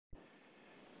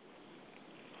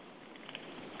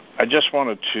I just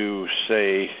wanted to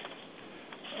say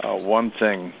one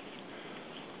thing.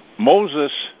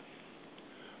 Moses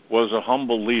was a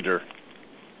humble leader,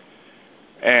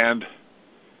 and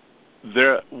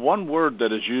one word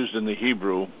that is used in the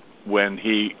Hebrew when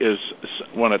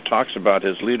it talks about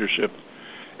his leadership,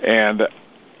 and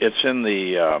it's in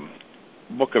the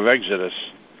book of Exodus,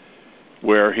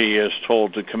 where he is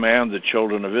told to command the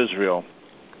children of Israel.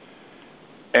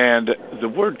 And the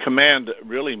word command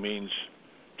really means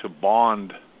to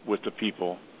bond with the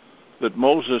people, that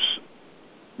Moses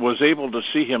was able to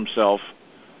see himself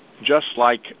just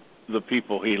like the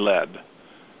people he led,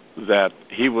 that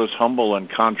he was humble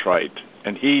and contrite,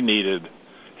 and he needed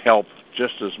help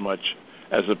just as much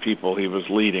as the people he was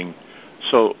leading.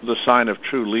 So the sign of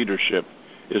true leadership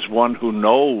is one who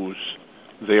knows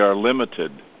they are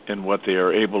limited in what they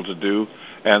are able to do,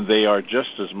 and they are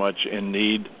just as much in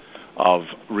need of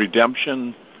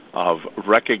redemption, of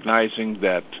recognizing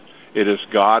that it is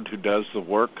God who does the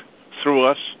work through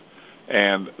us.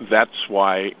 And that's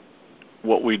why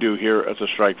what we do here at the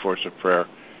Strike Force of Prayer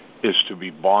is to be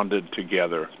bonded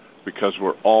together, because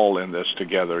we're all in this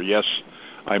together. Yes,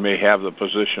 I may have the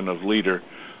position of leader,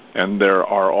 and there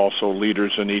are also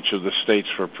leaders in each of the states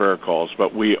for prayer calls,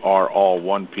 but we are all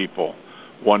one people,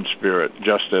 one spirit,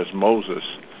 just as Moses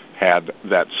had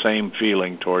that same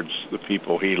feeling towards the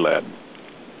people he led.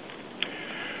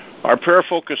 Our prayer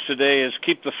focus today is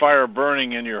keep the fire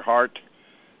burning in your heart,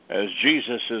 as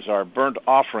Jesus is our burnt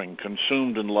offering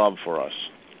consumed in love for us.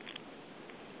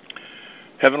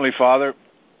 Heavenly Father,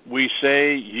 we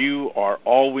say you are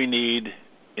all we need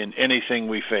in anything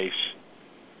we face.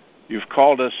 You've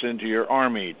called us into your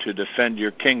army to defend your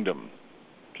kingdom,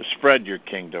 to spread your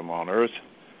kingdom on earth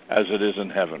as it is in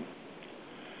heaven.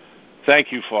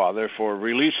 Thank you, Father, for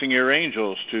releasing your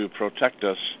angels to protect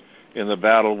us in the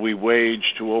battle we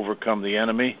wage to overcome the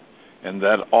enemy, and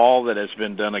that all that has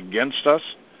been done against us,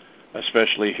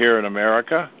 especially here in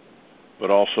America,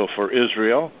 but also for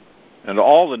Israel and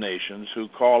all the nations who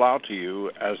call out to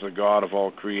you as the God of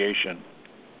all creation.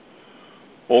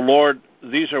 O Lord,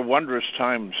 these are wondrous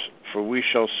times, for we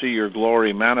shall see your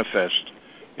glory manifest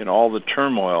in all the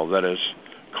turmoil that is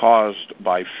caused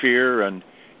by fear and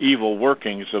evil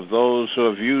workings of those who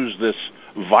have used this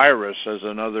virus as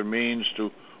another means to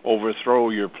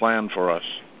overthrow your plan for us.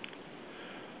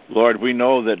 Lord, we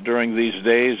know that during these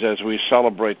days, as we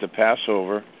celebrate the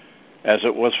Passover, as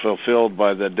it was fulfilled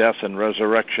by the death and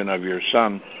resurrection of your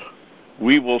Son,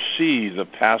 we will see the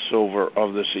Passover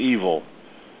of this evil.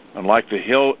 And like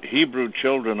the Hebrew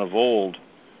children of old,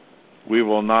 we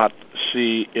will not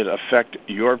see it affect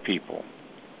your people.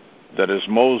 That as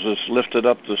Moses lifted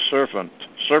up the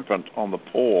serpent on the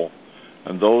pole,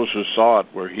 and those who saw it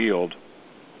were healed,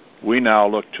 we now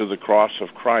look to the cross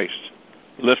of Christ,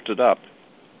 lifted up,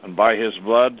 and by his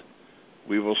blood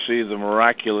we will see the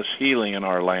miraculous healing in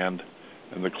our land,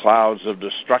 and the clouds of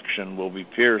destruction will be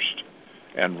pierced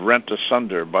and rent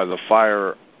asunder by the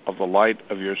fire of the light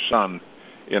of your Son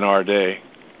in our day.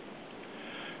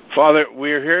 Father,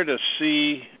 we are here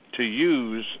to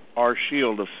use our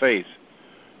shield of faith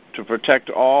to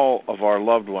protect all of our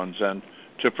loved ones and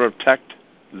to protect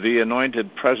the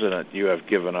anointed president you have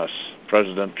given us,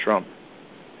 President Trump.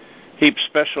 Heap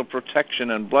special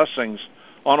protection and blessings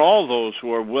on all those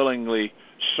who are willingly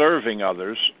serving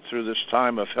others through this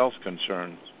time of health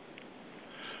concerns.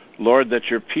 Lord, that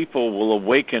your people will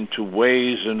awaken to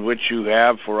ways in which you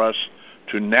have for us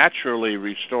to naturally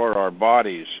restore our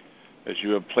bodies, as you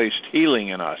have placed healing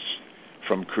in us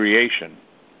from creation,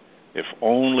 if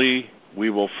only we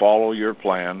will follow your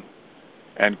plan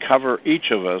and cover each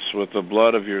of us with the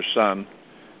blood of your Son,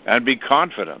 and be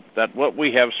confident that what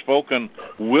we have spoken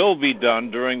will be done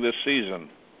during this season.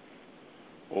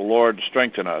 O Lord,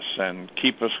 strengthen us and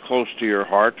keep us close to your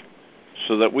heart,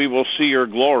 so that we will see your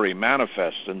glory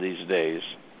manifest in these days.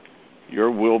 Your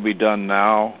will be done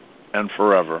now and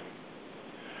forever.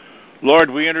 Lord,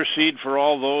 we intercede for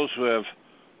all those who have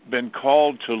been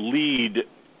called to lead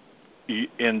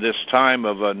in this time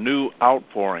of a new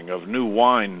outpouring of new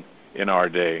wine in our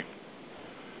day.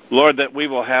 Lord, that we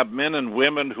will have men and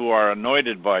women who are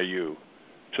anointed by you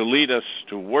to lead us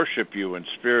to worship you in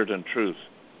spirit and truth.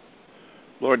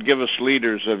 Lord, give us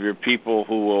leaders of your people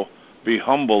who will be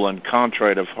humble and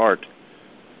contrite of heart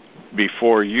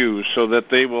before you, so that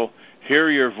they will hear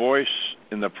your voice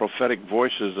in the prophetic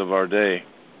voices of our day,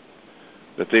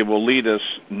 that they will lead us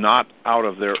not out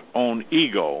of their own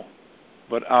ego,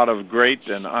 but out of great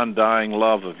and undying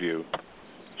love of you,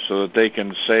 so that they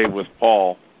can say with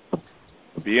Paul,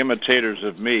 be imitators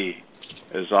of me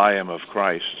as I am of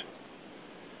Christ.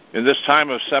 In this time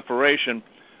of separation,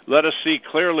 Let us see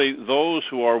clearly those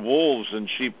who are wolves in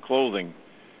sheep clothing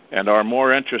and are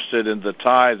more interested in the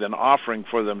tithe and offering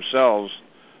for themselves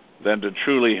than to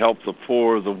truly help the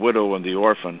poor, the widow, and the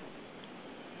orphan.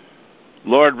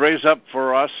 Lord, raise up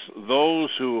for us those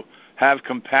who have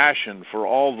compassion for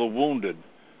all the wounded,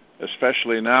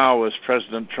 especially now as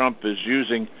President Trump is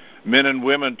using men and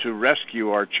women to rescue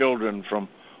our children from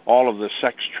all of the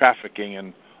sex trafficking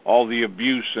and all the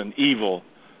abuse and evil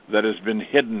that has been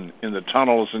hidden in the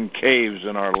tunnels and caves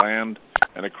in our land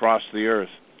and across the earth.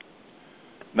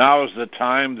 Now is the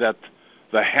time that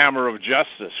the hammer of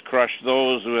justice crush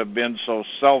those who have been so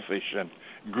selfish and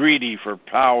greedy for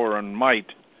power and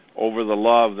might over the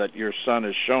love that your Son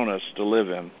has shown us to live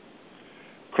in.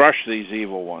 Crush these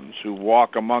evil ones who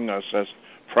walk among us as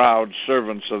proud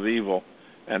servants of evil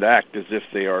and act as if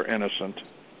they are innocent.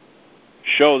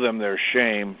 Show them their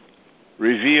shame.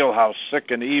 Reveal how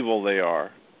sick and evil they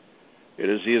are. It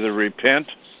is either repent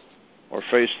or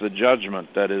face the judgment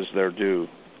that is their due.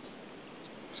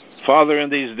 Father, in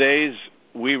these days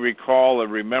we recall a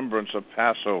remembrance of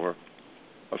Passover,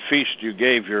 a feast you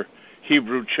gave your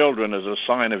Hebrew children as a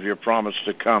sign of your promise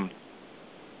to come,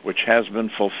 which has been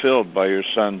fulfilled by your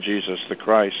Son, Jesus the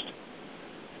Christ,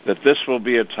 that this will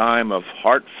be a time of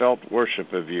heartfelt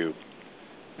worship of you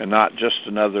and not just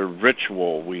another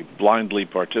ritual we blindly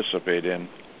participate in,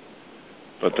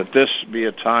 but that this be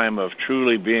a time of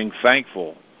truly being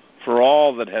thankful for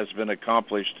all that has been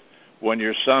accomplished when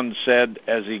your Son said,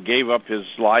 as he gave up his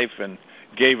life and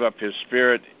gave up his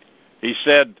spirit, he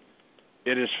said,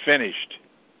 "It is finished."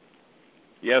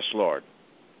 Yes, Lord,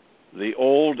 the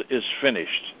old is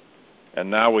finished,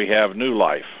 and now we have new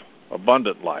life,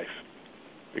 abundant life,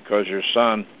 because your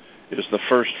Son is the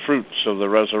first fruits of the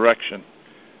resurrection.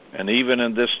 And even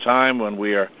in this time when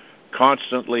we are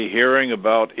constantly hearing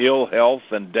about ill health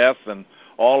and death and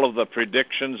all of the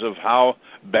predictions of how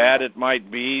bad it might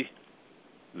be,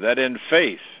 that in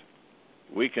faith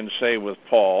we can say with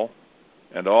Paul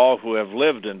and all who have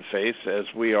lived in faith as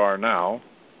we are now,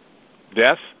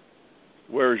 "Death,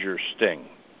 where's your sting?"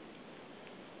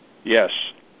 Yes,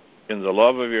 in the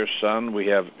love of your Son we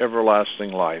have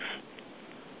everlasting life.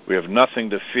 We have nothing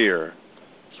to fear,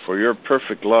 for your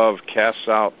perfect love casts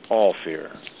out all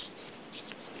fear.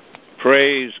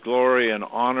 Praise, glory, and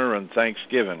honor and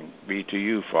thanksgiving be to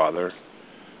you, Father,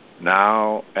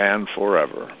 now and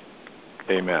forever.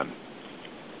 Amen.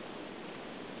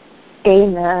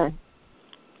 Amen.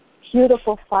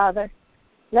 Beautiful Father,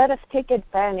 let us take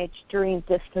advantage during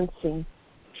distancing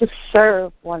to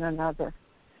serve one another,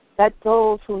 that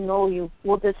those who know you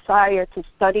will desire to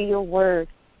study your word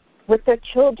with their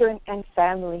children and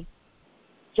family.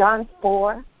 John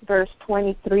 4, verse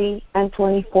 23 and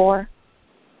 24.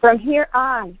 From here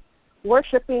on,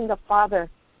 worshiping the Father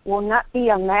will not be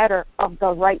a matter of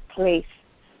the right place,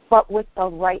 but with the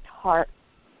right heart.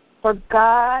 For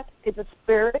God is a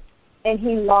spirit, and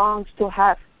he longs to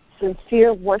have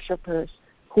sincere worshipers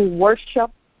who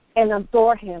worship and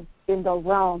adore him in the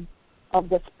realm of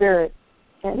the Spirit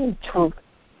and in truth.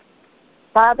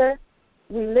 Father,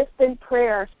 we lift in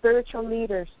prayer our spiritual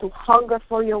leaders to hunger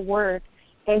for your word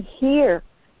and hear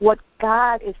what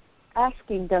God is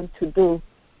asking them to do.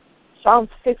 Psalm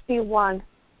 51,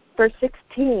 verse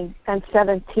 16 and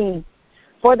 17.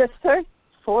 For the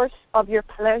source of your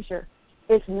pleasure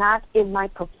is not in my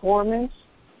performance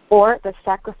or the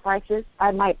sacrifices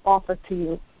I might offer to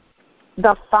you.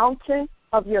 The fountain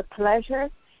of your pleasure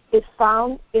is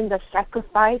found in the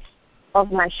sacrifice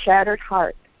of my shattered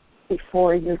heart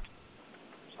before you.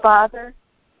 Father,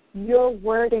 your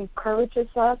word encourages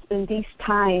us in these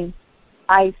times.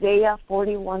 Isaiah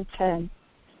 41:10.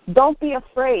 Don't be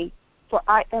afraid, for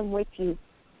I am with you.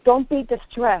 Don't be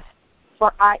distressed,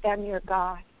 for I am your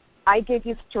God. I give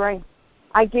you strength.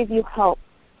 I give you help.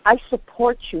 I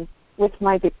support you with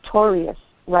my victorious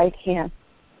right hand.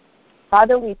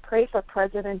 Father, we pray for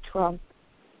President Trump.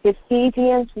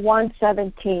 Ephesians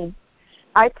 1:17.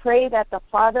 I pray that the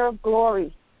Father of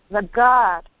glory, the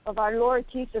God of our Lord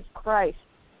Jesus Christ,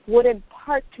 would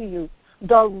impart to you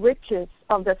the riches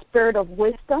of the spirit of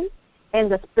wisdom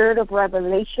and the spirit of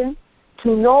revelation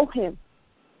to know him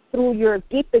through your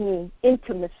deepening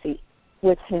intimacy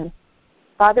with him.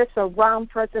 Father, surround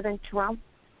President Trump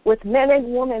with men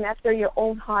and women after your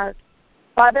own heart.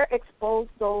 Father, expose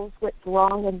those with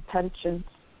wrong intentions.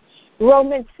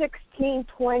 Romans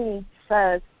 16:20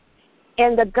 says,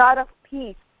 and the God of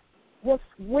peace will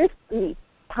swiftly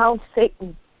pound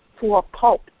Satan to a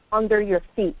pulp under your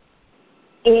feet,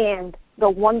 and the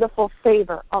wonderful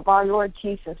favor of our Lord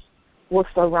Jesus will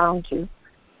surround you.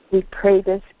 We pray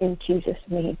this in Jesus'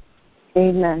 name.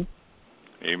 Amen.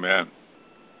 Amen.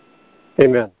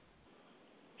 Amen.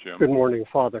 Jim. Good morning,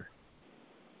 Father.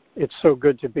 It's so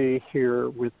good to be here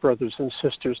with brothers and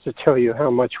sisters to tell you how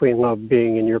much we love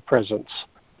being in your presence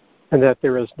and that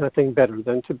there is nothing better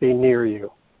than to be near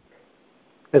you.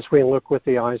 As we look with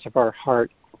the eyes of our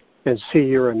heart and see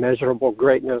your immeasurable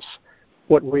greatness,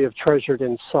 what we have treasured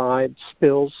inside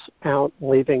spills out,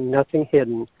 leaving nothing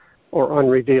hidden or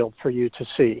unrevealed for you to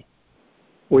see.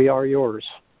 We are yours.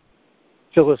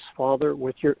 Fill us, Father,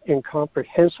 with your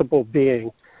incomprehensible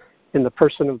being in the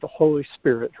person of the Holy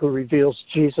Spirit, who reveals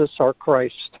Jesus, our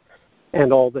Christ,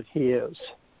 and all that he is.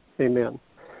 Amen.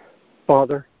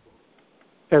 Father,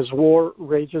 as war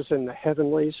rages in the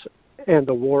heavenlies and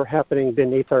the war happening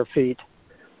beneath our feet,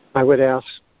 I would ask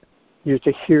you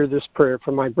to hear this prayer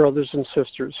from my brothers and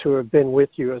sisters who have been with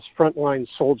you as frontline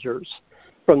soldiers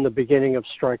from the beginning of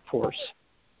Strike Force.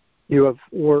 You have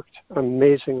worked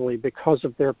amazingly because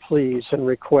of their pleas and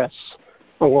requests,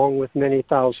 along with many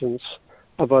thousands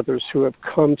of others who have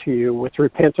come to you with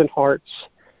repentant hearts,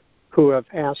 who have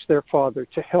asked their Father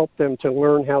to help them to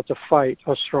learn how to fight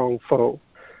a strong foe.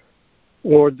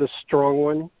 Lord, the strong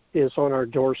one is on our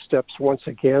doorsteps once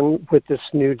again with this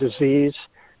new disease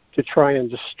to try and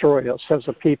destroy us as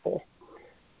a people.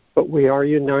 But we are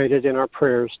united in our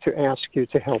prayers to ask you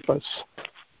to help us.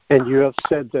 And you have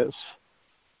said this: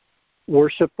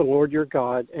 worship the Lord your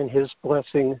God, and his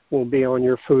blessing will be on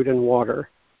your food and water.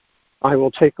 I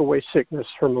will take away sickness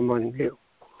from among you.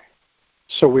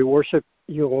 So we worship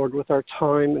you, Lord, with our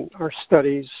time and our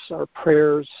studies, our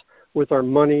prayers, with our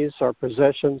monies, our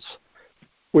possessions.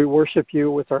 We worship you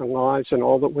with our lives and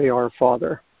all that we are,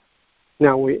 Father.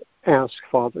 Now we ask,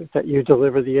 Father, that you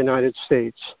deliver the United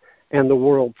States and the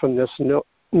world from this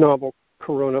novel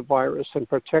coronavirus and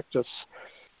protect us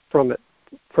from it,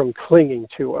 from clinging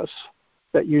to us,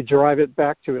 that you drive it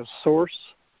back to its source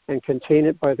and contain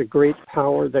it by the great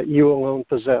power that you alone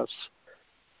possess.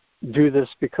 Do this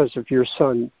because of your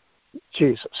Son,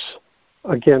 Jesus.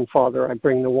 Again, Father, I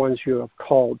bring the ones you have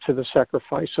called to the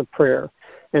sacrifice of prayer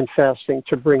and fasting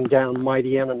to bring down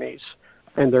mighty enemies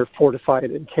and their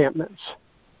fortified encampments.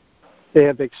 They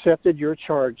have accepted your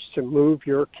charge to move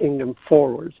your kingdom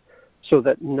forward so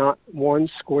that not one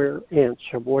square inch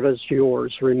of what is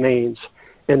yours remains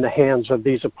in the hands of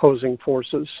these opposing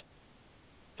forces.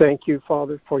 Thank you,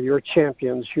 Father, for your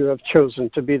champions you have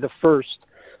chosen to be the first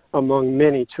among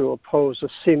many to oppose a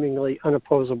seemingly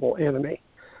unopposable enemy.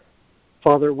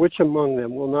 Father, which among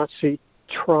them will not see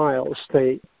trials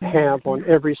they have on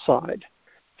every side,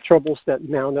 troubles that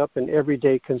mount up in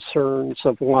everyday concerns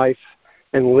of life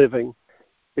and living,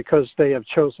 because they have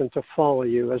chosen to follow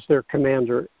you as their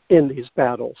commander in these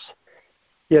battles.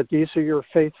 Yet these are your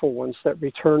faithful ones that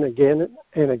return again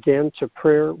and again to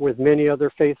prayer with many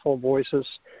other faithful voices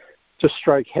to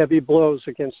strike heavy blows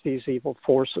against these evil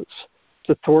forces,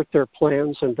 to thwart their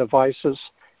plans and devices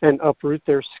and uproot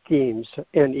their schemes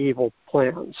and evil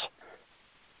plans.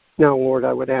 Now, Lord,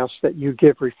 I would ask that you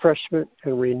give refreshment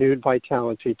and renewed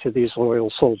vitality to these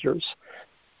loyal soldiers,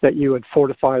 that you would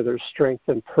fortify their strength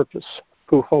and purpose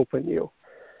who hope in you.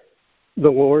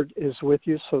 The Lord is with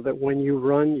you so that when you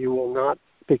run, you will not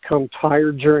become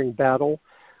tired during battle,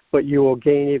 but you will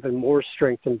gain even more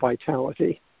strength and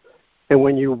vitality. And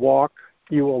when you walk,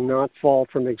 you will not fall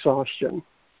from exhaustion.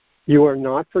 You are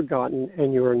not forgotten,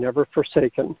 and you are never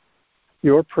forsaken.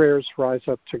 Your prayers rise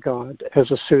up to God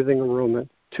as a soothing aroma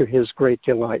to his great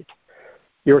delight.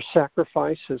 Your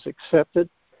sacrifice is accepted.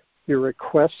 Your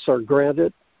requests are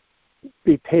granted.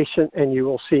 Be patient, and you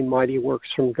will see mighty works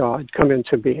from God come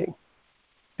into being.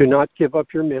 Do not give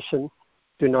up your mission.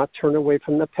 Do not turn away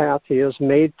from the path he has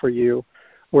made for you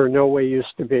where no way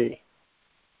used to be.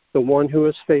 The one who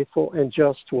is faithful and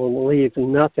just will leave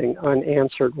nothing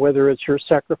unanswered, whether it's your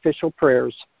sacrificial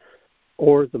prayers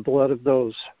or the blood of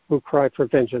those who cry for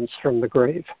vengeance from the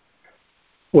grave.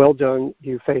 Well done,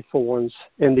 you faithful ones,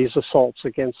 in these assaults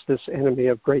against this enemy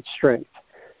of great strength.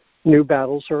 New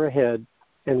battles are ahead,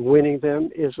 and winning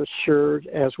them is assured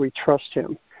as we trust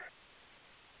him.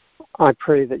 I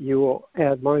pray that you will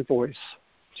add my voice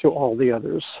to all the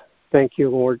others. Thank you,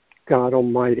 Lord God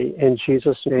Almighty, in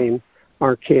Jesus' name,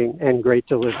 our King and great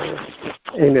deliverer.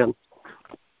 Amen.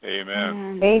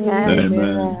 Amen. Amen.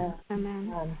 Amen.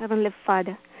 Amen. Heavenly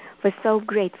Father, we're so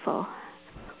grateful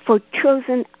for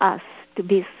choosing us to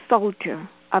be soldier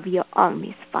of your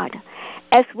armies, Father,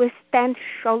 as we stand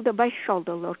shoulder by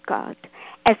shoulder, Lord God,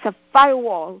 as a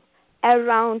firewall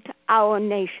around our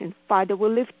nation, Father. We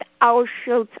lift our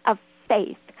shields of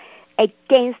faith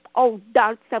against all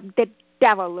darts of the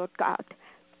devil, Lord God,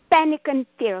 panic and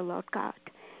fear, Lord God.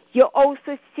 You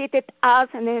also seated us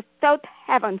in the third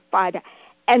heaven, Father,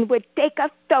 and we take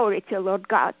authority, Lord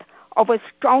God, over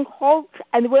strongholds,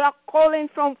 and we are calling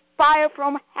from fire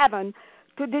from heaven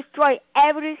to destroy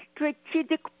every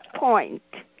strategic point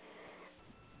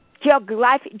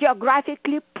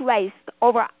geographically placed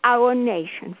over our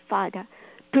nation, Father,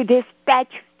 to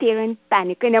dispatch fear and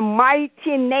panic. In the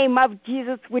mighty name of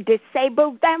Jesus, we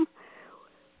disable them.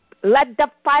 Let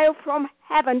the fire from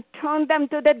heaven turn them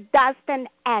to the dust and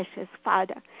ashes,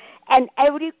 Father. And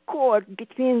every cord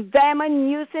between them and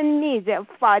news and media,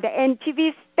 Father, and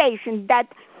TV station that,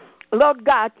 Lord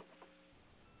God,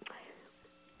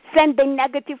 send the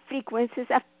negative frequencies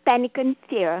of panic and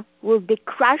fear will be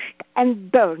crushed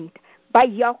and burned by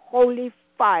your holy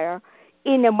fire.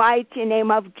 In the mighty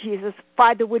name of Jesus,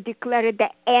 Father, we declare the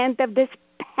end of this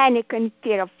panic and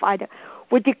fear, Father.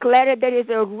 We declare the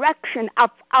resurrection of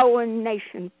our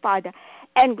nation, Father.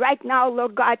 And right now,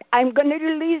 Lord God, I'm going to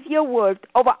release your word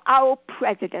over our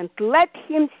president. Let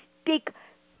him speak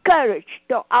courage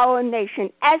to our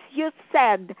nation. As you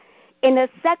said in the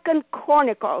 2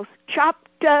 Chronicles,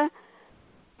 chapter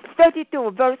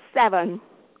 32, verse 7,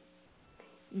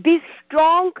 be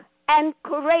strong and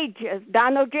courageous,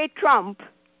 Donald J. Trump.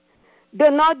 Do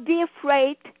not be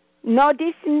afraid nor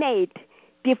dismayed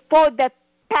before the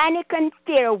panic and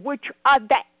fear which are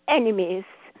the enemies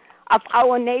of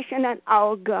our nation and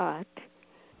our God.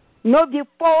 Nor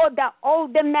before all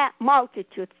the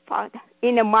multitude, Father,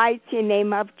 in the mighty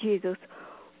name of Jesus.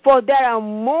 For there are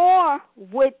more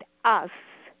with us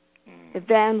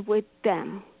than with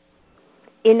them.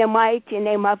 In the mighty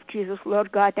name of Jesus,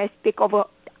 Lord God, I speak over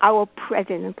our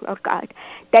president, Lord God,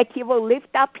 that he will lift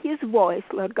up his voice,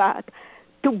 Lord God,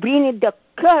 to bring the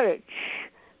courage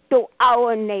to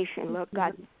our nation, Lord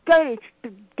God. Courage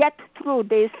to get through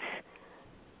this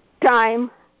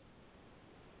time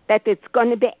that it's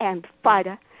going to be end,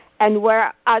 Father. And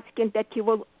we're asking that you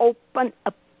will open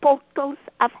portals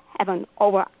of heaven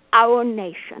over our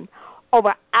nation,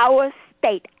 over our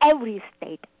state, every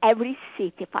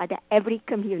city, Father, every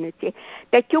community,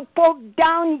 that you pour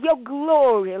down your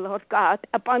glory, Lord God,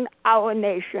 upon our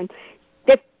nation,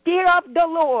 the fear of the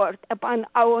Lord upon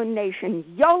our nation,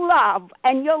 your love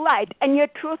and your light and your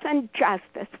truth and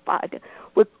justice, Father.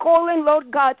 We're calling,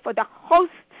 Lord God, for the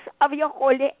hosts of your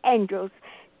holy angels,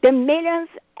 the millions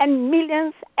and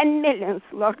millions and millions,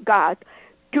 Lord God,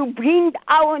 to bring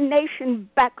our nation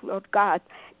back, Lord God,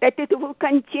 that it will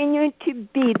continue to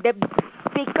be the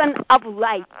beacon of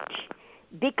light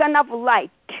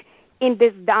in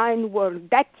this dying world,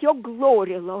 that your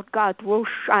glory, Lord God, will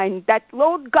shine, that,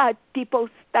 Lord God, people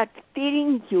start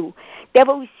fearing you. They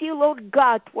will see, Lord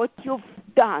God, what you've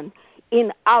done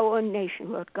in our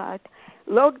nation, Lord God.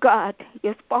 Lord God,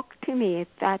 you spoke to me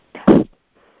that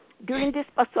during this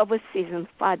Passover season,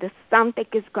 Father, something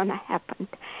is going to happen.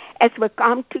 As we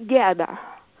come together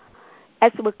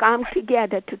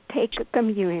to take a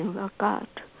communion, Lord God,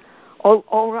 all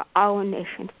over our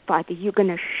nation, Father, you're going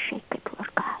to shake it, Lord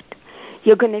God.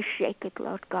 You're going to shake it,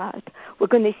 Lord God. We're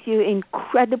going to see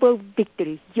incredible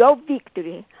victory, your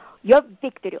victory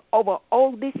over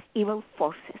all these evil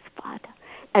forces, Father.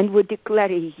 And we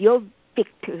declare your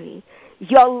victory,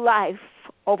 your life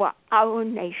over our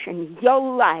nation, your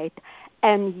light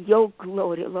and your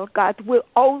glory, Lord God. We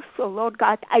also, Lord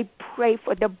God, I pray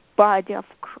for the body of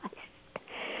Christ,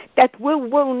 that we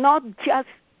will not just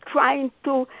trying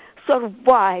to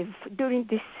survive during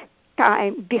this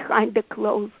time behind the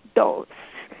closed doors,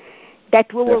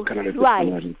 that we will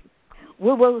thrive.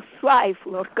 We will thrive,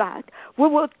 Lord God. We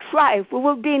will thrive. We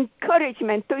will be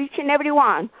encouragement to each and every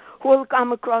one who will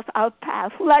come across our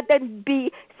path. Let them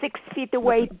be 6 feet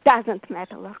away. It doesn't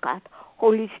matter, Lord God.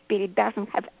 Holy Spirit doesn't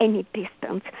have any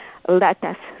distance. Let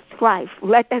us thrive.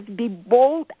 Let us be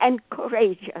bold and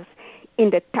courageous in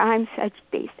the times such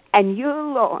this. And you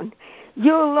alone,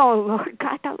 Lord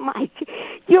God Almighty,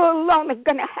 you alone are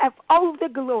going to have all the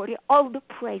glory, all the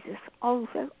praises, all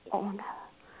the honor.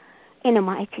 In the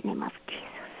mighty name of Jesus.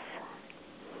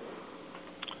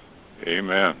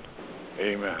 Amen.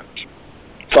 Amen.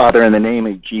 Father, in the name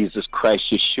of Jesus Christ,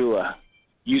 Yeshua,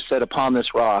 you said upon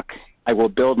this rock, I will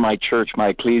build my church, my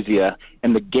ecclesia,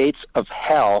 and the gates of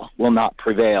hell will not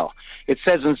prevail. It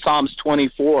says in Psalms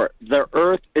 24, the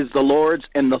earth is the Lord's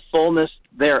and the fullness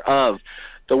thereof,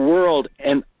 the world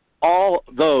and all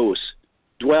those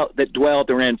that dwell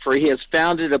therein. For he has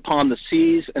founded upon the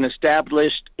seas and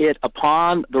established it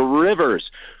upon the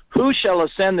rivers. Who shall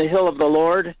ascend the hill of the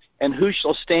Lord, and who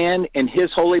shall stand in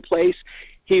his holy place?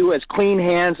 He who has clean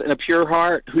hands and a pure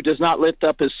heart, who does not lift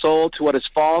up his soul to what is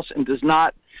false and does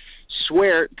not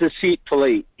swear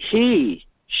deceitfully. He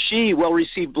She will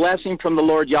receive blessing from the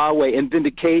Lord Yahweh and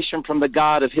vindication from the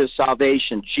God of his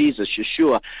salvation, Jesus,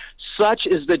 Yeshua. Such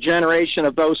is the generation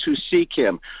of those who seek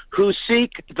him, who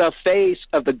seek the face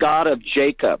of the God of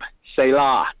Jacob.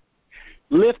 Selah.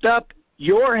 Lift up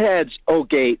your heads, O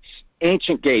gates,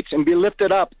 ancient gates, and be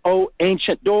lifted up, O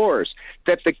ancient doors,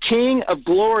 that the King of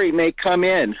glory may come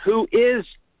in. Who is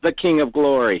the King of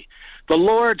glory? The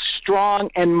Lord strong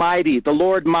and mighty, the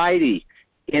Lord mighty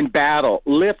in battle.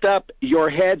 Lift up your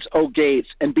heads, O gates,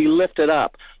 and be lifted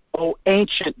up, O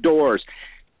ancient doors,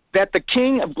 that the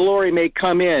King of glory may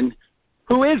come in.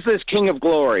 Who is this King of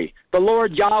glory? The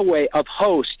Lord Yahweh of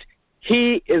hosts.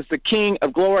 He is the King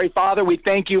of glory. Father, we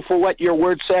thank you for what your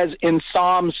word says in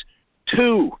Psalms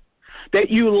 2, that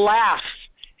you laugh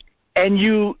and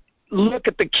you look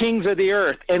at the kings of the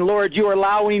earth, and Lord, you're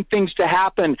allowing things to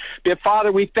happen. But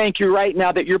Father, we thank you right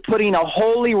now that you're putting a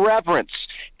holy reverence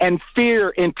and fear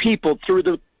in people through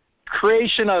the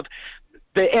creation of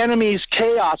the enemy's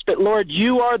chaos. But Lord,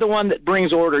 you are the one that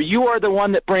brings order. You are the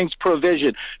one that brings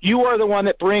provision. You are the one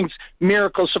that brings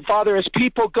miracles. So Father, as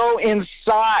people go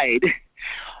inside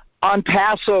on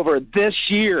Passover this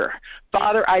year,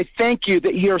 Father, I thank you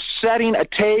that you're setting a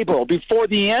table before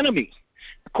the enemy,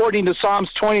 according to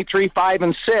Psalms 23, 5,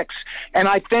 and 6. And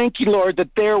I thank you, Lord,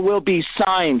 that there will be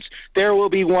signs, there will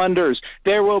be wonders,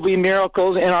 there will be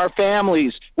miracles in our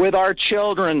families, with our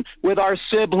children, with our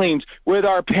siblings, with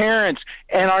our parents,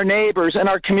 and our neighbors, and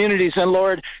our communities. And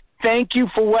Lord, thank you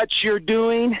for what you're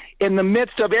doing in the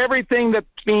midst of everything that's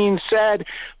being said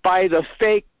by the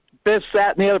fake this,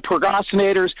 that, and the other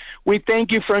procrastinators. We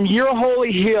thank you from your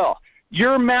holy hill,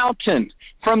 your mountain,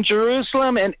 from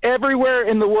Jerusalem and everywhere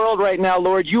in the world right now,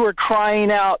 Lord, you are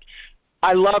crying out,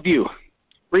 I love you.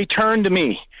 Return to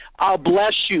me. I'll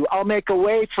bless you. I'll make a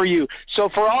way for you. So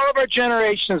for all of our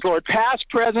generations, Lord, past,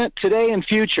 present, today, and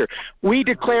future, we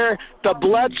declare the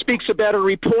blood speaks a better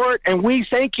report, and we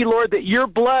thank you, Lord, that your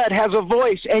blood has a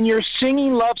voice, and you're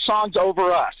singing love songs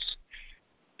over us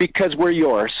because we're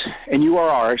yours, and you are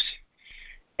ours.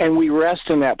 And we rest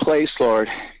in that place, Lord,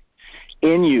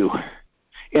 in you,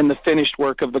 in the finished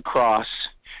work of the cross,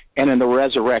 and in the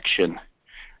resurrection,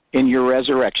 in your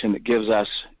resurrection that gives us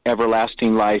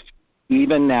everlasting life.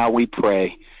 Even now we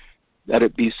pray that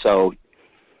it be so.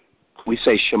 We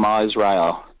say, Shema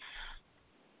Israel.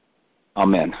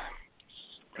 Amen.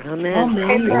 Amen.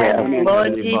 Amen.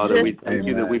 Lord Jesus. Father, we thank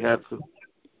you that we have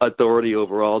authority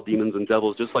over all demons and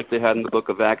devils, just like they had in the book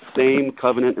of Acts. Same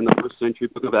covenant in the first century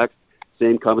book of Acts,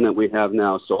 same covenant we have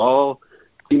now. So all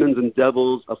demons and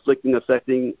devils afflicting,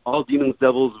 affecting, all demons,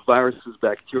 devils, viruses,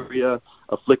 bacteria,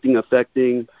 afflicting,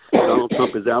 affecting Donald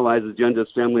Trump, his allies, his agenda,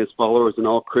 his family, his followers, and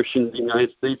all Christians in the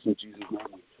United States, in Jesus' name.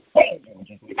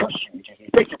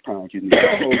 Break your power, Jesus.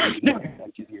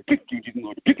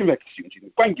 Pick your back, Jesus.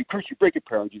 Bind you, curse you, break your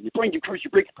power, Jesus. Bind you, curse you,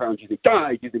 break your power, Jesus.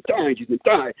 Die, Jesus. Die, Jesus.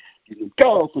 Die, Jesus.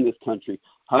 Go from this country.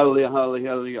 Hallelujah, hallelujah,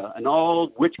 hallelujah. And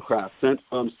all witchcraft sent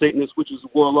from Satanists, witches,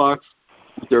 warlocks,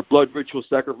 with their blood ritual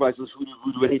sacrifices,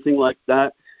 voodoo, anything like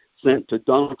that, sent to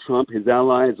Donald Trump, his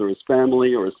allies, or his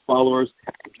family, or his followers.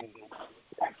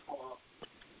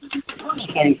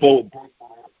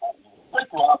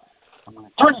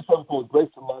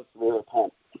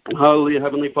 Hallelujah,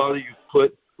 Heavenly Father, you've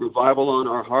put revival on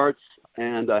our hearts,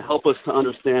 and help us to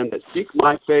understand that seek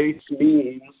my face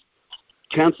means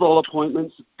cancel all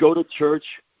appointments, go to church,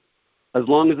 as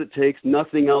long as it takes.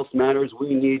 Nothing else matters.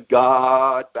 We need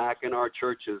God back in our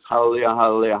churches. Hallelujah,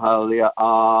 hallelujah, hallelujah.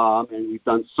 Amen. We've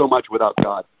done so much without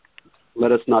God.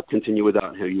 Let us not continue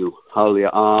without you. Hallelujah.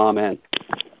 Amen.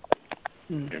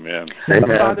 Amen.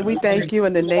 Father, we thank you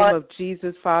in the name of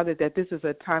Jesus, Father, that this is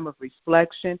a time of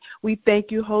reflection. We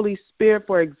thank you, Holy Spirit,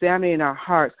 for examining our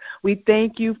hearts. We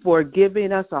thank you for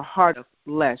giving us a heart of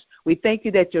flesh. We thank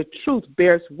you that your truth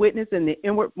bears witness in the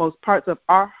inwardmost parts of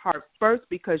our heart first,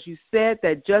 because you said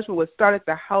that judgment would start at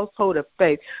the household of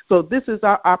faith. So this is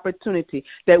our opportunity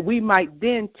that we might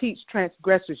then teach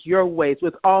transgressors your ways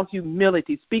with all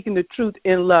humility, speaking the truth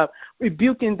in love,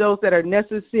 rebuking those that are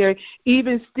necessary,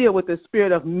 even still with the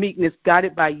spirit of meekness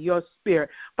guided by your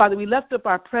spirit. Father, we lift up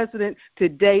our president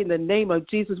today in the name of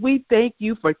Jesus. We thank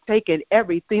you for taking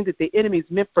everything that the enemy's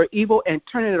meant for evil and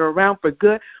turning it around for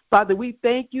good. Father, we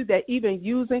thank you that even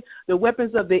using the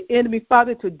weapons of the enemy,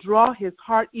 Father, to draw his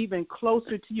heart even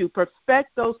closer to you,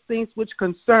 perfect those things which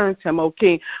concerns him, O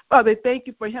King. Father, thank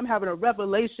you for him having a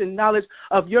revelation knowledge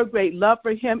of your great love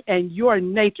for him and your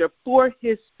nature for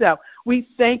himself. We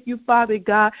thank you, Father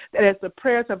God, that as the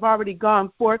prayers have already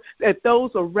gone forth, that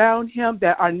those around him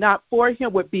that are not for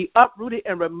him would be uprooted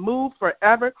and removed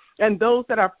forever, and those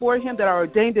that are for him, that are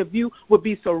ordained of you, would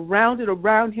be surrounded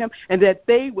around him, and that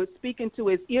they would speak into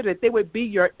his ear ear, that they would be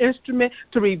your instrument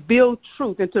to reveal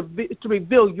truth and to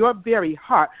reveal your very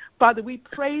heart. Father, we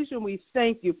praise you and we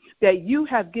thank you that you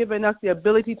have given us the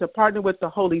ability to partner with the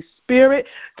Holy Spirit,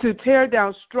 to tear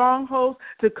down strongholds,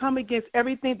 to come against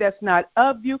everything that's not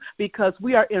of you, because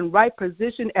we are in right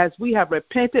position as we have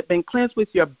repented, been cleansed with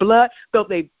your blood, though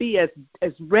they be as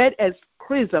red as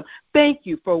chrism. Thank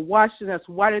you for washing us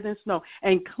whiter than snow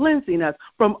and cleansing us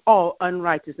from all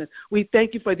unrighteousness. We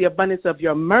thank you for the abundance of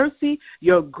your mercy,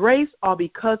 your grace, all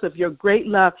because of your great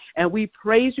love, and we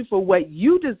praise you for what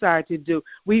you desire to do.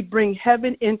 We bring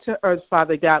heaven into earth,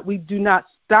 Father God. We do not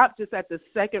stop just at the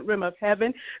second rim of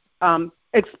heaven,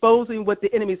 exposing what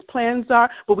the enemy's plans are,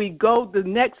 but we go the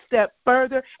next step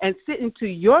further and sit into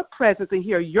your presence and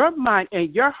hear your mind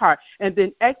and your heart, and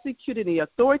then execute in the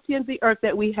authority in the earth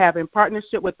that we have in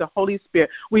partnership with the Holy Spirit.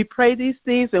 We pray these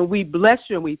things and we bless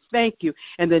you and we thank you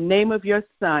in the name of your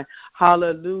Son.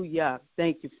 Hallelujah.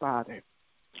 Thank you, Father.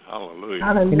 Hallelujah.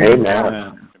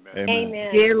 Hallelujah. Amen.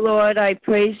 Amen. Dear Lord, I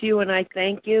praise you and I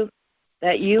thank you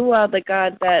that you are the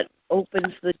God that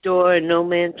opens the door and no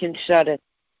man can shut it.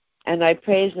 And I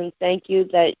praise and thank you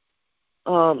that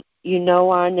you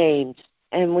know our names.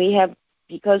 And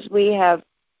because we have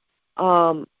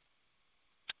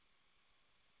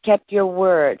kept your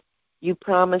word, you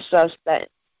promised us that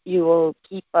you will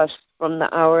keep us from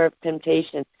the hour of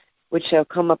temptation, which shall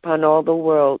come upon all the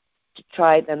world to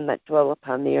try them that dwell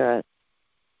upon the earth.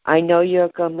 I know you're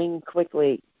coming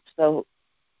quickly, so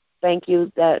thank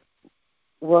you that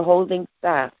we're holding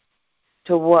fast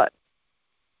to what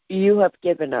you have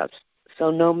given us,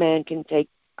 so no man can take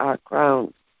our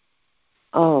crown.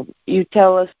 You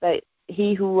tell us that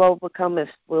he who overcometh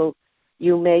will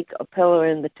you make a pillar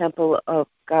in the temple of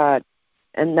God,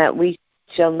 and that we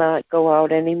shall not go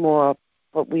out anymore,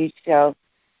 but we shall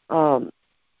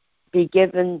be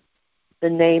given the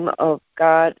name of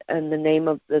God and the name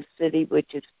of the city,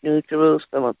 which is New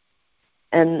Jerusalem.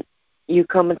 And you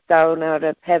cometh down out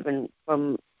of heaven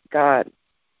from God,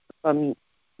 from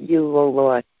you, O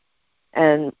Lord.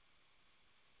 And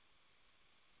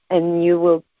you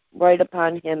will write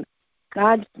upon him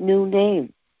God's new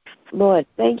name. Lord,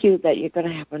 thank you that you're going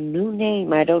to have a new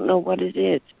name. I don't know what it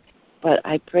is, but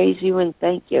I praise you and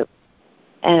thank you.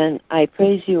 And I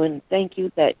praise you and thank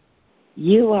you that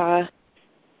you are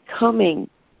coming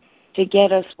to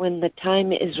get us when the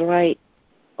time is right.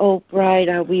 Oh, bride,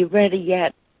 are we ready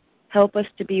yet? Help us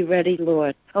to be ready,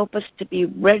 Lord. Help us to be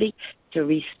ready to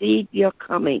receive your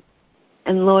coming.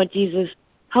 And Lord Jesus,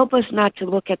 help us not to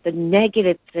look at the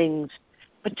negative things,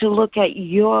 but to look at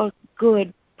your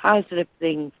good, positive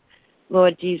things,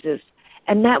 Lord Jesus.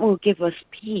 And that will give us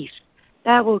peace.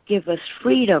 That will give us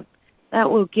freedom.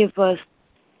 That will give us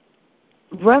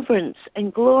reverence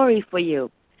and glory for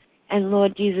you. And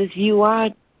Lord Jesus, you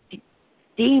are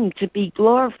deemed to be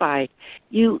glorified.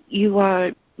 You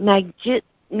are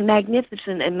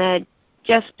magnificent and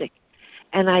majestic.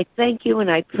 And I thank you and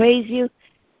I praise you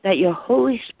that your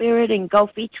Holy Spirit engulf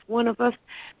each one of us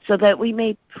so that we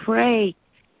may pray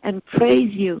and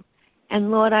praise you.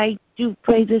 And Lord, I do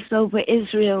pray this over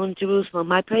Israel and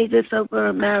Jerusalem. I pray this over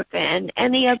America and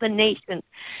any other nation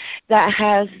that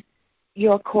has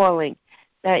your calling,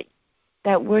 that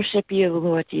worship you,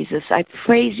 Lord Jesus. I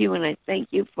praise you and I thank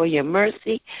you for your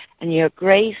mercy and your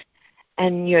grace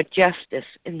and your justice.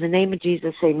 In the name of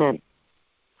Jesus, amen.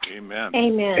 Amen.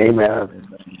 Amen.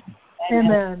 Amen.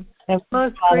 Amen.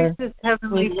 Most gracious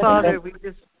Heavenly Father, we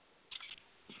just...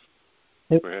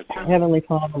 Heavenly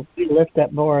Father, we lift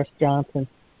up Boris Johnson,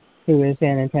 who is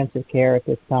in intensive care at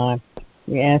this time.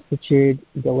 We ask that you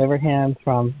deliver him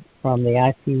from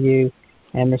the ICU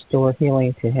and restore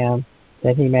healing to him,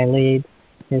 that he may lead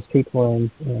his people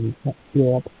in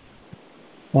Europe.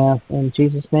 In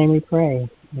Jesus' name we pray.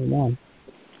 Amen.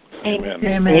 Amen.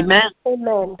 Amen. Amen.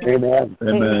 Amen.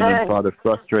 Amen. And Father,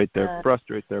 frustrate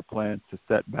their plans to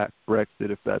set back Brexit,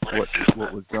 if that's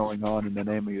what was going on. In the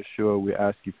name of Yeshua, we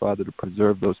ask you, Father, to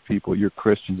preserve those people, your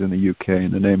Christians in the UK.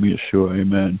 In the name of Yeshua,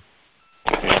 amen.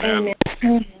 Amen.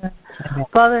 Amen.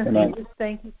 Father, Amen. we just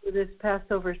thank you for this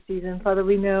Passover season. Father,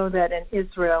 we know that in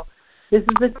Israel, this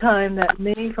is the time that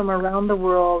many from around the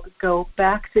world go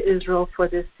back to Israel for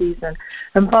this season.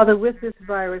 And Father, with this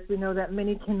virus, we know that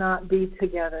many cannot be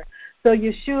together. So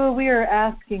Yeshua, we are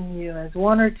asking you, as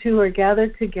one or two are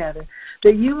gathered together,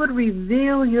 that you would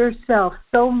reveal yourself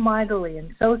so mightily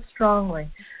and so strongly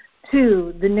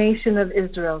to the nation of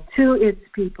Israel, to its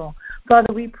people.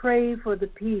 Father, we pray for the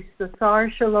peace, the Sar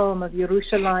Shalom of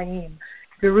Yerushalayim,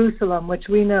 Jerusalem, which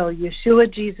we know,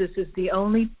 Yeshua Jesus is the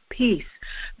only peace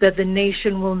that the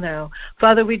nation will know.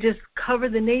 Father, we just cover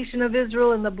the nation of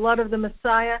Israel in the blood of the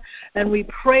Messiah, and we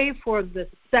pray for the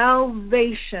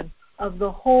salvation of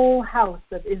the whole house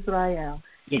of Israel.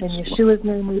 Yes. In Yeshua's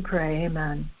name we pray.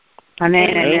 Amen. Amen.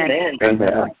 Amen.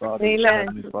 Amen.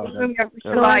 Amen.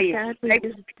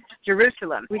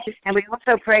 Jerusalem. And we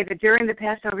also pray that during the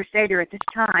Passover Seder at this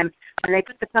time, when they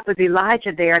put the cup of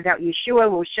Elijah there, that Yeshua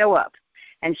will show up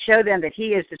and show them that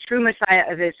he is the true Messiah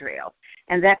of Israel,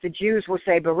 and that the Jews will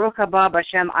say, Baruch haba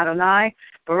b'Shem Adonai,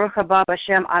 Baruch haba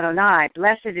b'Shem Adonai.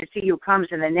 Blessed is he who comes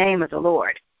in the name of the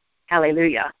Lord.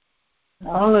 Hallelujah.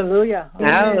 Hallelujah.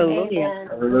 Hallelujah.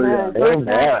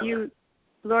 Hallelujah.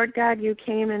 Lord God, you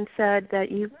came and said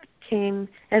that you came,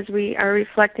 as we are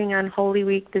reflecting on Holy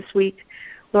Week this week,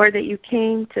 Lord, that you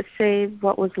came to save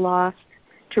what was lost,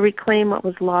 to reclaim what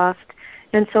was lost.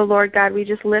 And so, Lord God, we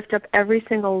just lift up every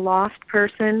single lost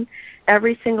person,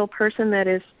 every single person that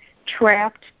is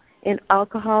trapped in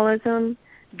alcoholism,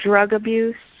 drug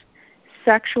abuse,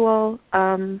 sexual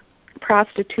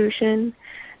prostitution,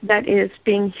 that is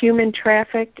being human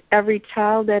trafficked, every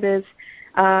child that is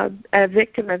a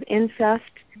victim of incest,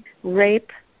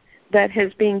 rape, that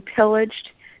has been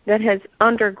pillaged, that has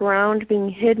underground being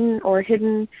hidden or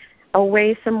hidden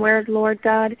away somewhere, Lord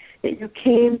God, that you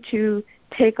came to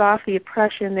take off the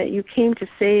oppression, that you came to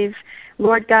save.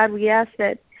 Lord God, we ask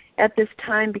that at this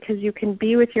time, because you can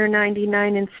be with your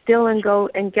 99 and still and go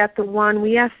and get the one,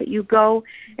 we ask that you go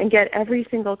and get every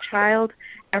single child,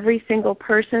 every single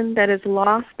person that is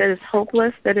lost, that is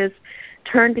hopeless, that is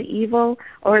turned to evil,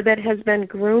 or that has been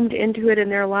groomed into it in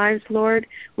their lives, Lord.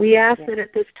 We ask that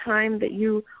at this time that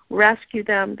you rescue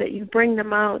them, that you bring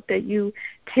them out, that you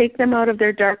take them out of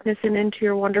their darkness and into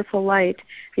your wonderful light,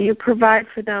 that you provide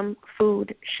for them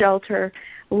food, shelter,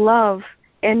 love,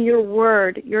 and your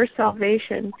word, your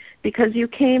salvation, because you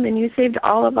came and you saved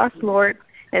all of us, Lord,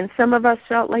 and some of us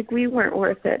felt like we weren't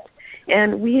worth it,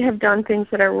 and we have done things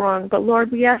that are wrong. But,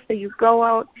 Lord, we ask that you go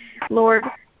out, Lord,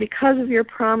 because of your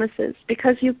promises,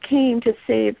 because you came to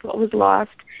save what was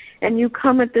lost, and you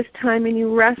come at this time and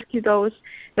you rescue those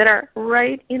that are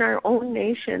right in our own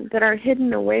nation, that are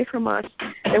hidden away from us,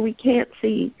 that we can't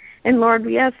see. And, Lord,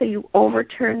 we ask that you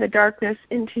overturn the darkness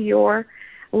into your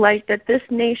light, that this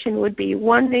nation would be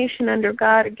one nation under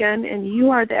God again, and you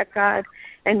are that God,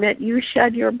 and that you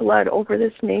shed your blood over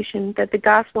this nation, that the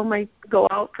gospel might go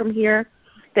out from here,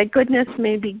 that goodness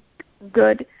may be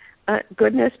good,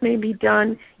 goodness may be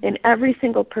done in every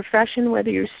single profession, whether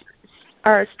you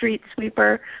are a street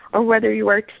sweeper or whether you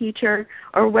are a teacher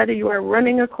or whether you are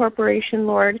running a corporation,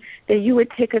 Lord, that you would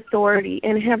take authority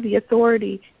and have the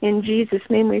authority. In Jesus'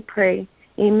 name we pray.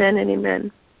 Amen and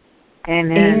amen.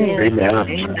 Amen.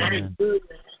 Amen.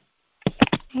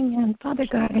 Amen. Father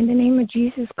God, in the name of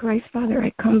Jesus Christ, Father,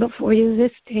 I come before you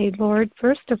this day, Lord,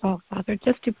 first of all, Father,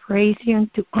 just to praise you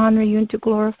and to honor you and to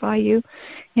glorify you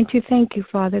and to thank you,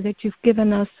 Father, that you've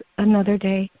given us another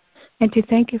day, and to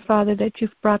thank you, Father, that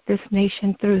you've brought this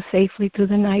nation through safely through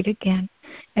the night again.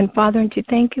 And, Father, and to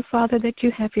thank you, Father, that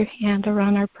you have your hand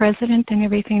around our president and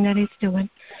everything that he's doing.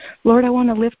 Lord, I want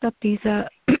to lift up these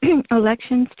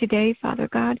elections today, Father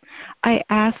God. I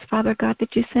ask, Father God,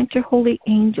 that you sent your holy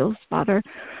angels, Father,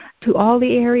 to all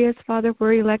the areas, Father,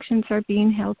 where elections are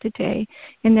being held today.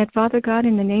 And that, Father God,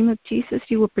 in the name of Jesus,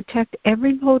 you will protect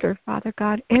every voter, Father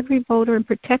God, every voter, and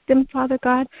protect them, Father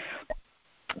God,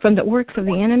 from the works of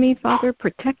the enemy, Father.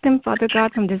 Protect them, Father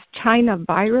God, from this China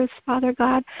virus, Father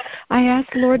God. I ask,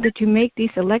 Lord, that you make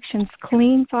these elections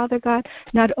clean, Father God,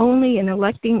 not only in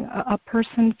electing a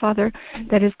person, Father,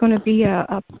 that is going to be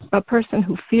a person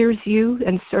who fears you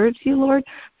and serves you, Lord,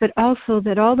 but also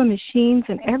that all the machines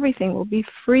and everything will be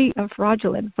free of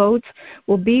fraudulent votes,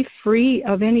 will be free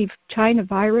of any China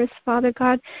virus, Father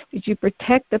God, that you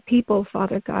protect the people,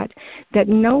 Father God, that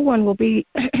no one will be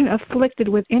afflicted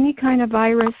with any kind of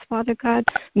virus, Father God,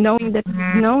 knowing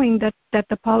that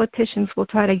the politicians will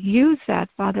try to use that,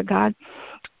 Father God,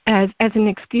 as an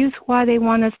excuse why they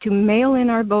want us to mail in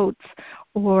our votes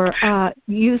or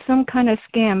use some kind of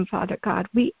scam, Father God.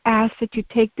 We ask that you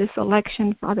take this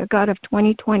election, Father God, of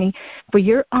 2020 for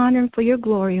your honor and for your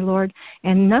glory, Lord,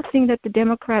 and nothing that the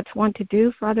Democrats want to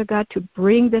do, Father God, to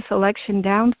bring this election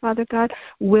down, Father God,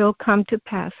 will come to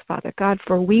pass, Father God,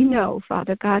 for we know,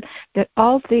 Father God, that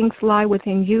all things lie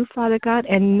within you, Father God,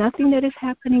 and nothing that is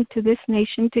happening to this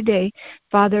nation today,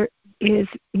 Father, is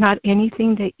not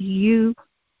anything that you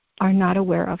are not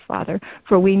aware of, Father.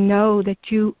 For we know that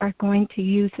you are going to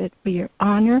use it for your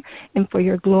honor and for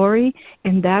your glory,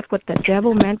 and that what the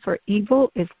devil meant for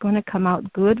evil is going to come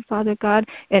out good, Father God,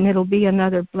 and it'll be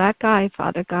another black eye,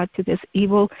 Father God, to this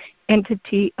evil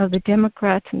entity of the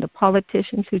Democrats and the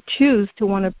politicians who choose to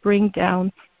want to bring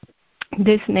down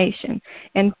this nation.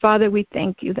 And Father, we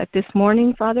thank you that this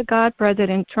morning, Father God,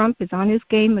 President Trump is on his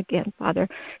game again, Father,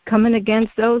 coming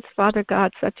against those, Father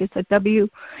God, such as the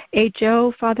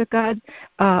WHO, Father God,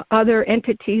 other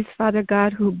entities, Father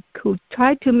God, who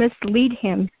tried to mislead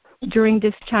him during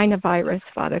this China virus,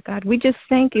 Father God. We just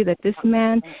thank you that this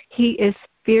man, he is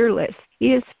fearless.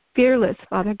 He is fearless,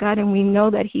 Father God, and we know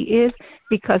that he is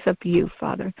because of you,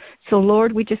 Father. So,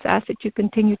 Lord, we just ask that you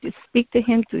continue to speak to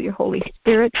him through your Holy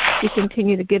Spirit. You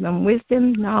continue to give him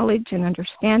wisdom, knowledge, and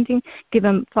understanding. Give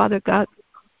him, Father God,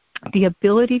 the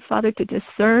ability, Father, to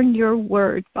discern your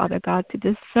word, Father God, to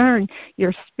discern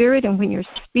your spirit. And when you're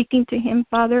speaking to him,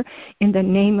 Father, in the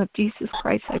name of Jesus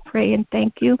Christ, I pray and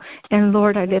thank you. And,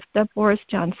 Lord, I lift up Boris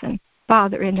Johnson.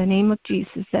 Father, in the name of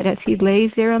Jesus, that as he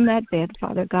lays there on that bed,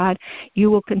 Father God, you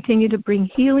will continue to bring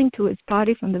healing to his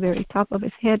body from the very top of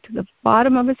his head to the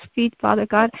bottom of his feet, Father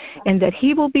God, and that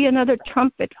he will be another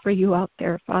trumpet for you out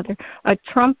there, Father, a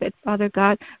trumpet, Father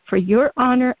God, for your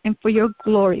honor and for your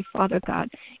glory, Father God.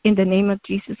 In the name of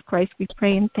Jesus Christ, we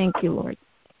pray and thank you, Lord.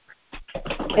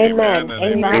 Amen.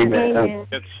 Amen. Amen.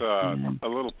 It's a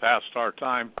little past our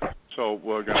time, so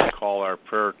we're going to call our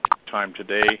prayer time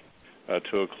today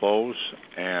to a close,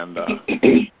 and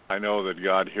I know that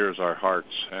God hears our hearts,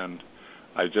 and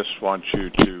I just want you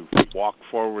to walk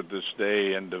forward this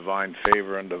day in divine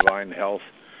favor and divine health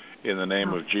in the name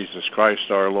of Jesus Christ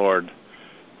our Lord.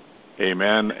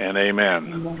 Amen and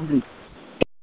amen.